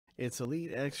It's Elite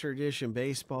Extra Edition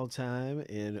baseball time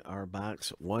in our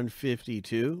box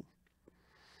 152.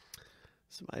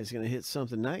 Somebody's going to hit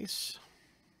something nice.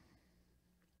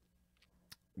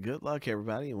 Good luck,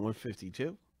 everybody, in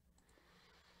 152.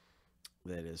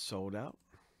 That is sold out.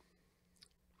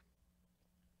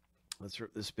 Let's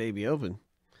rip this baby open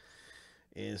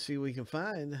and see what we can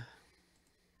find.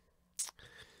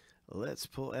 Let's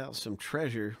pull out some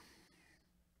treasure.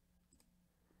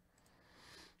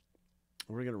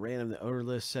 We're going to random the owner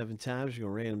list 7 times. We're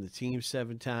going to random the team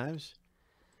 7 times.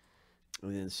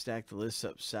 And then stack the lists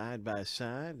up side by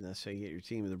side. And that's how you get your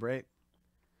team in the break.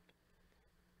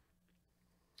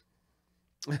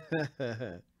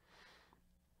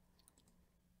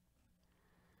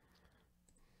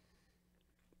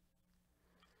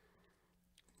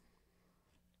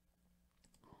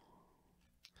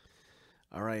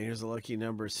 All right, here's a lucky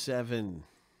number 7.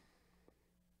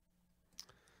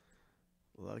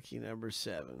 Lucky number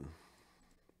 7.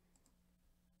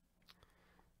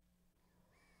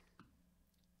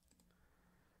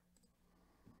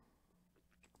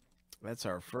 That's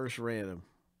our first random.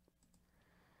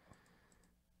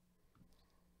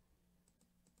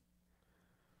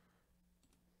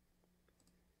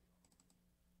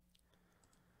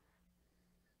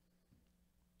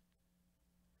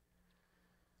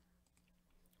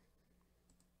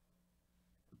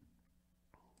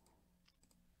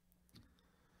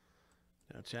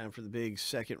 Now time for the big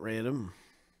second random.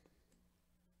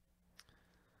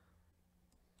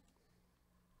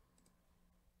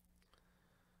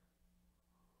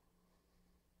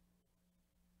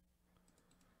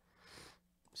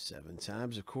 Seven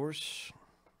times, of course.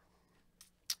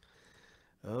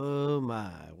 Oh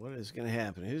my, what is going to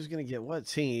happen? Who's going to get what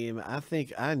team?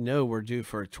 I know we're due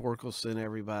for a Torkelson,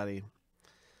 everybody.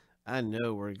 I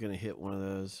know we're going to hit one of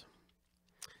those.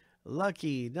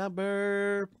 Lucky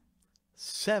number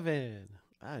 7.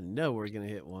 I know we're going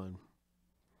to hit one.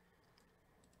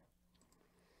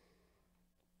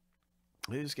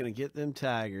 Who's going to get them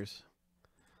Tigers?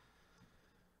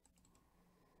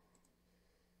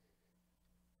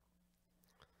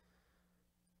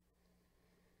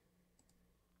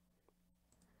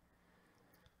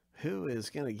 Who is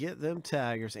going to get them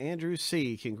Tigers? Andrew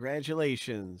C.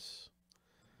 Congratulations.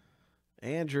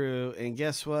 Andrew, and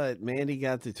guess what? Mandy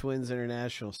got the Twins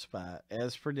International spot,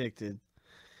 as predicted.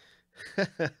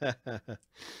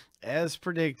 As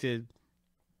predicted.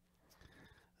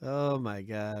 Oh my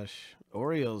gosh.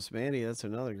 Orioles, Mandy, that's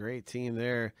another great team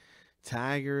there.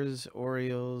 Tigers,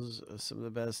 Orioles, some of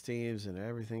the best teams and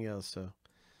everything else. So,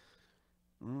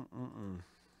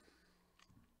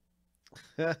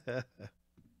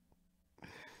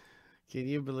 Can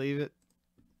you believe it?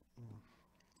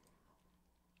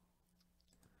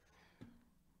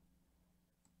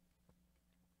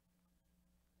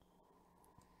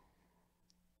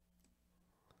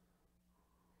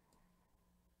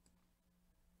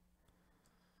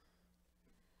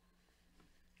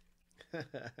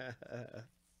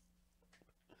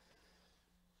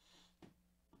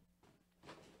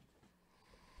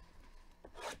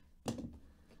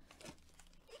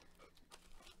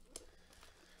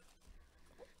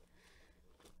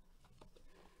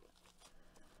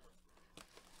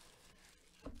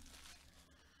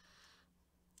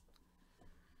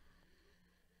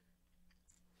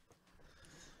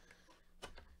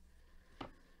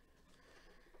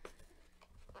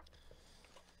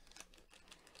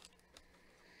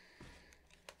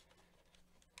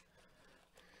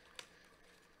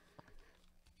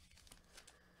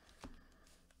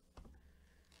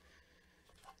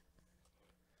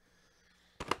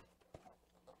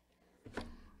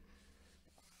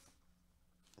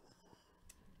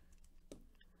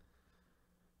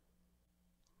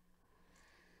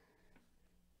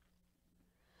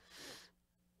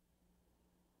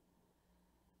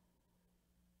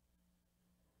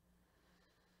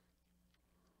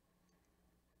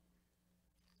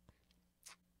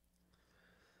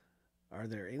 Are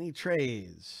there any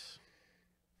trades?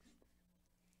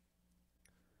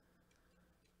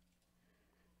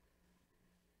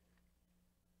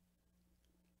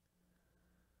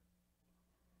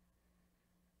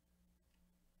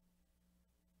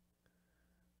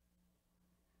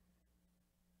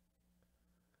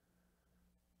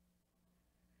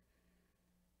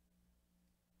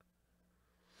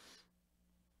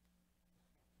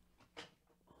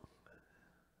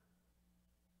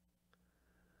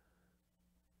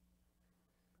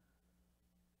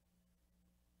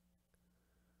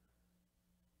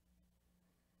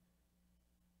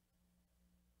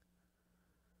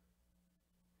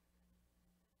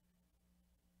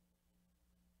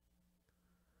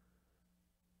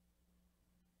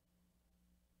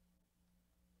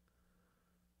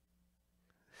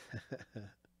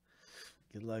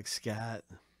 Good luck, Scott.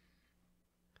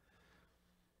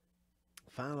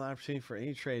 Final opportunity for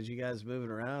any trades. You guys moving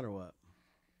around or what?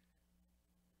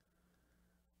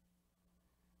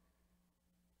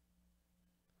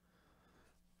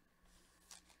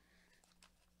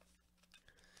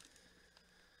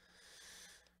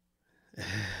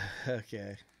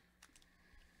 Okay.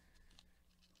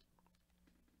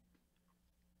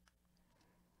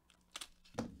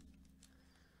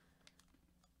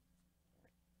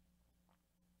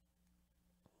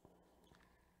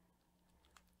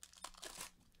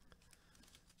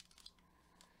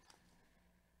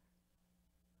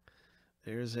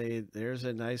 There's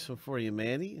a nice one for you,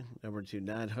 Manny. Number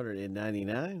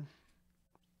 999.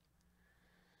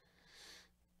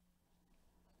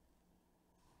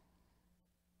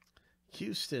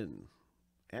 Houston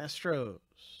Astros.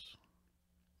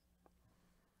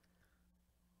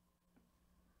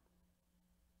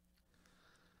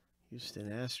 Houston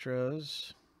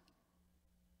Astros.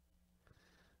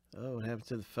 Oh, what happened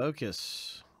to the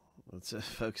focus? Let's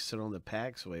focus it on the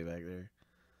packs way back there.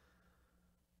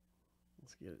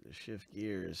 Let's get it to shift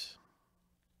gears.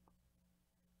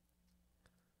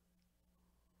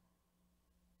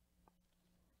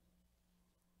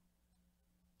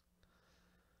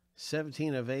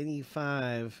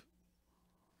 $17/85.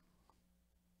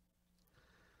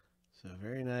 So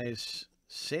very nice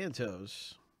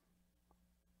Santos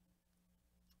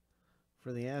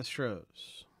for the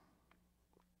Astros.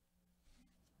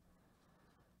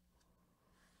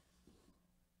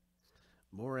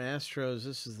 More Astros.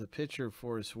 This is the pitcher,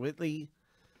 Forrest Whitley.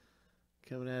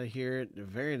 Coming out of here.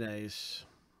 Very nice.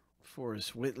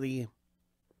 Forrest Whitley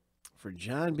for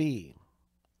John B.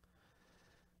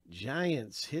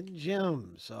 Giants. Hidden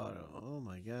Gems auto. Oh,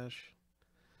 my gosh.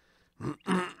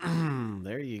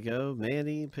 There you go.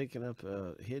 Manny picking up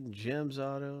a Hidden Gems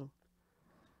auto.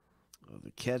 Oh,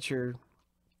 the catcher.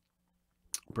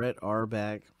 Brett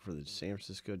Arbach for the San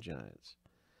Francisco Giants.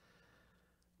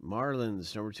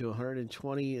 Marlins, number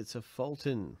 220. It's a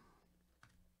Fulton.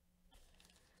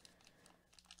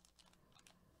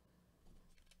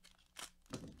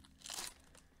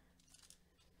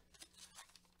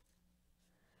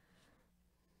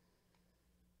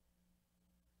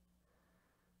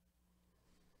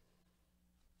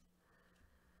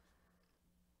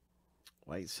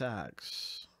 White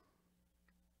Sox.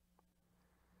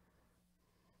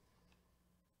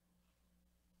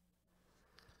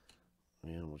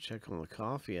 And we'll check on the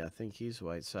coffee. I think he's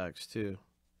White Sox too.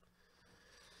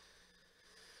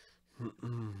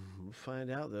 We'll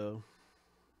find out though.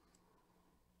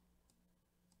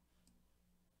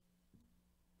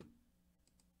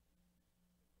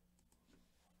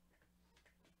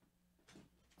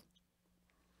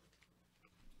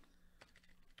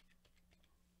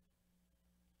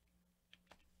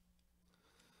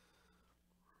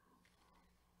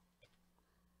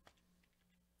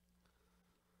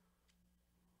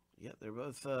 Yep, they're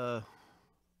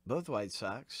both White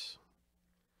Sox.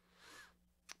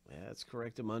 Yeah, that's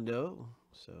correct, Amundo.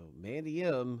 So, Mandy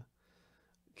M,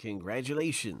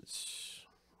 congratulations.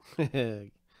 Yeah.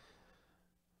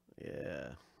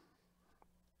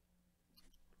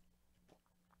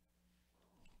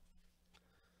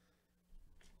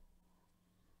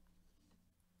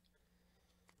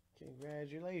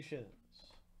 Congratulations.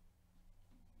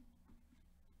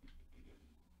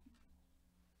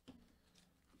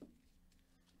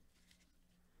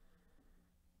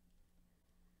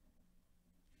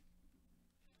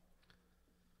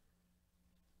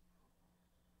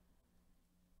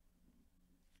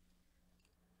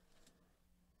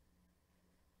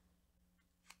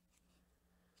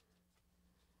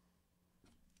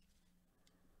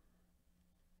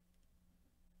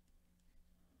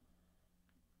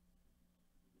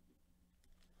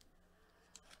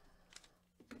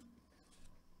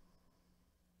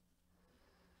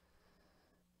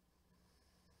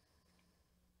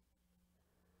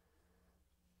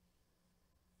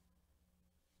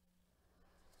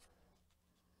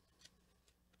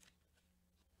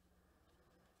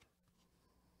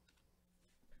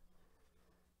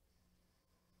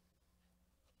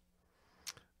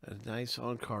 A nice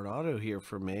on-card auto here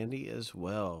for Mandy as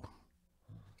well.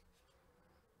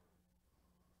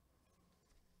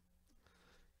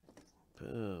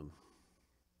 Boom.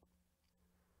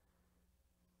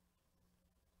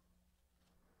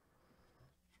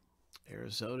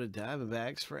 Arizona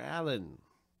Diamondbacks for Allen.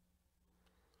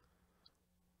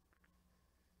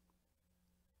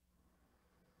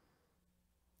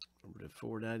 Number to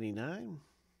 499.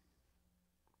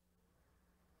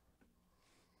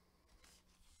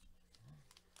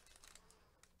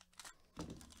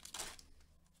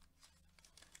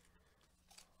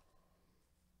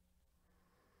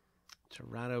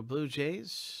 Toronto Blue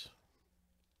Jays.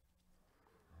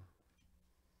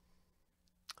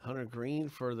 Hunter Green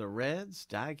for the Reds.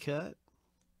 Die cut.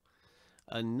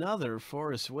 Another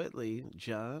Forrest Whitley,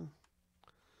 John.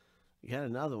 You got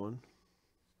another one.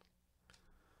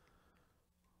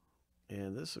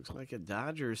 And this looks like a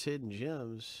Dodgers Hidden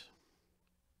Gems.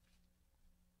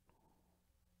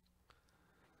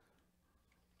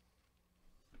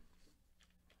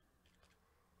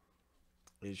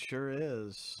 It sure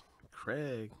is.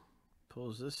 Craig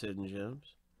pulls this Hidden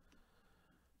Gems.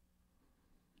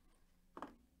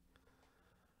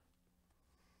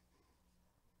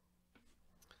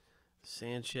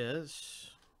 Sanchez.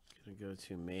 Gonna go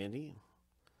to Mandy.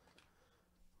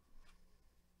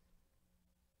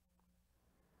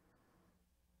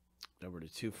 Number to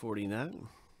 249.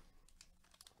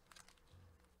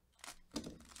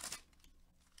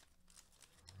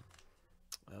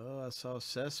 Oh, I saw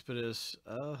Cespedes.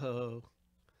 Oh,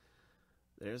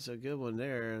 there's a good one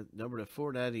there. Number to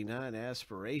 499,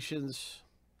 Aspirations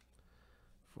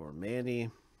for Mandy.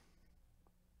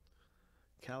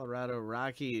 Colorado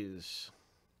Rockies.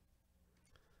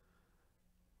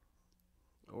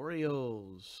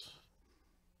 Orioles.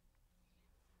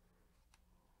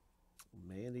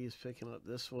 Mandy's picking up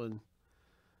this one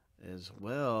as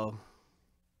well.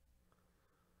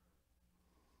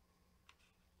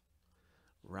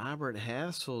 Robert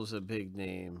Hassel's a big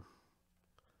name.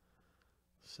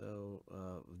 So,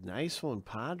 nice one.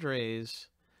 Padres.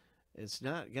 It's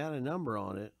not got a number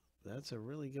on it. That's a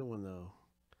really good one, though.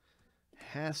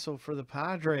 Hassel for the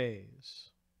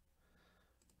Padres.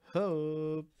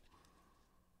 Hope.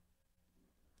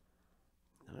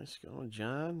 Nice going,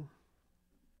 John.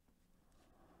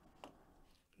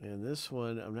 And this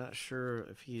one, I'm not sure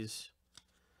if he's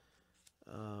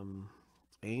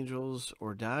Angels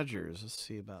or Dodgers. Let's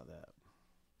see about that.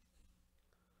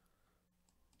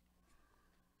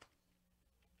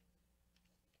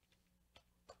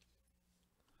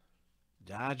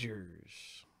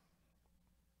 Dodgers.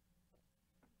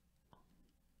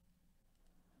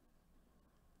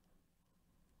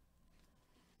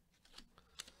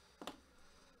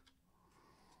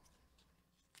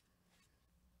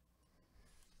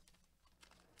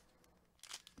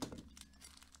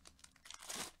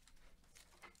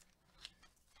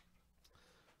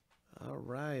 All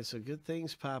right, so good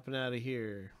things popping out of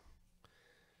here.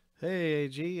 Hey,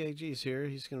 AG. AG's here.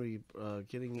 He's going to be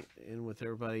getting in with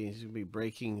everybody. He's going to be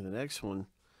breaking the next one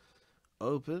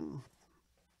open.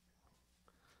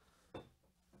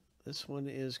 This one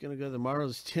is going to go to the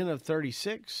Marlins 10 of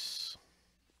 36.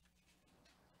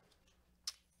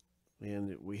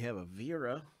 And we have a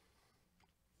Vera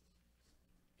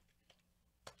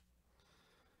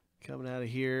coming out of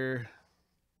here.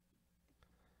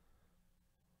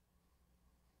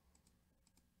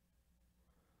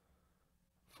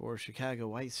 For Chicago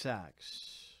White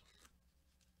Sox.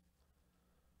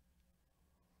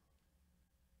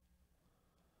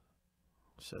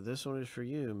 So this one is for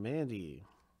you, Mandy.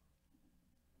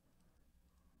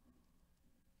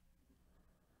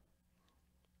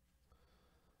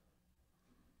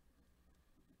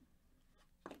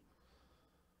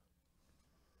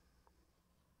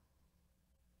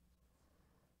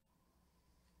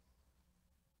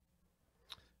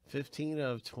 $15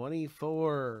 of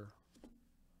 24.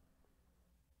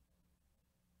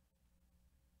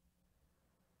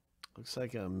 Looks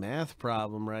like a math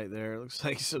problem right there. Looks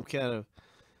like some kind of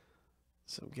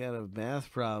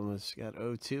math problem. It's got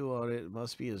 02 on it. It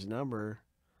must be his number.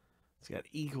 It's got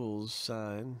equals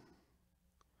sign.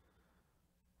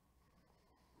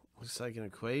 Looks like an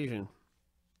equation.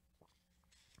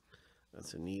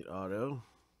 That's a neat auto.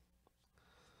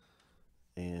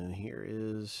 And here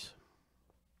is,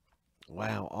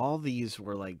 wow, all these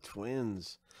were like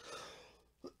twins.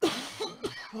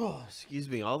 Oh, excuse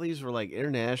me. All these were like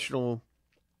international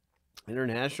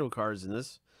cards in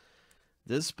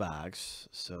this box.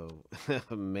 So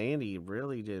Mandy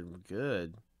really did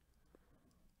good.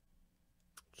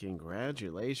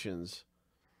 Congratulations.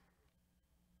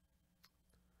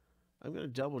 I'm going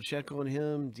to double check on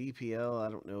him. DPL,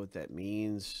 I don't know what that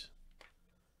means.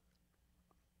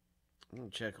 I'm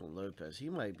going to check on Lopez. He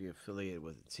might be affiliated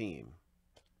with a team.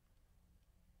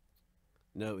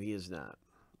 No, he is not.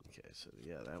 Okay, so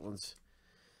yeah, that one's,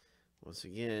 once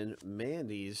again,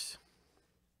 Mandy's.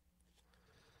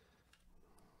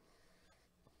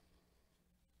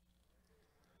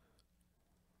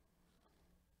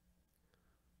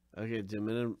 Okay,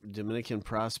 Dominican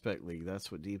Prospect League.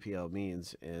 That's what DPL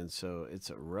means. And so it's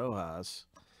a Rojas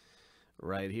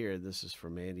right here. This is for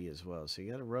Mandy as well. So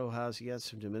you got a Rojas. You got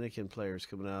some Dominican players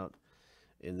coming out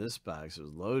in this box. It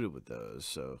was loaded with those.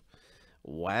 So,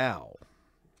 wow.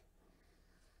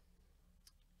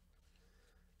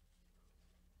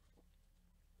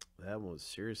 That one was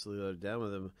seriously loaded down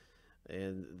with them,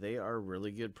 and they are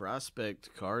really good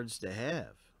prospect cards to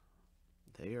have.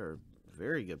 They are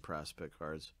very good prospect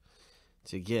cards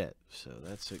to get. So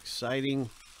that's exciting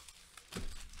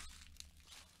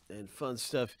and fun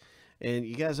stuff. And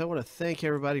you guys, I want to thank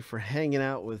everybody for hanging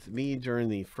out with me during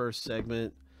the first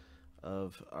segment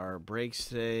of our breaks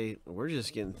today. We're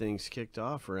just getting things kicked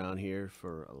off around here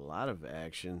for a lot of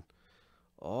action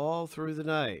all through the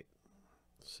night.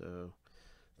 So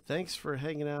thanks for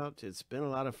hanging out. It's been a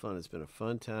lot of fun. It's been a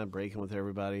fun time breaking with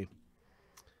everybody.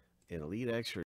 And Elite Extra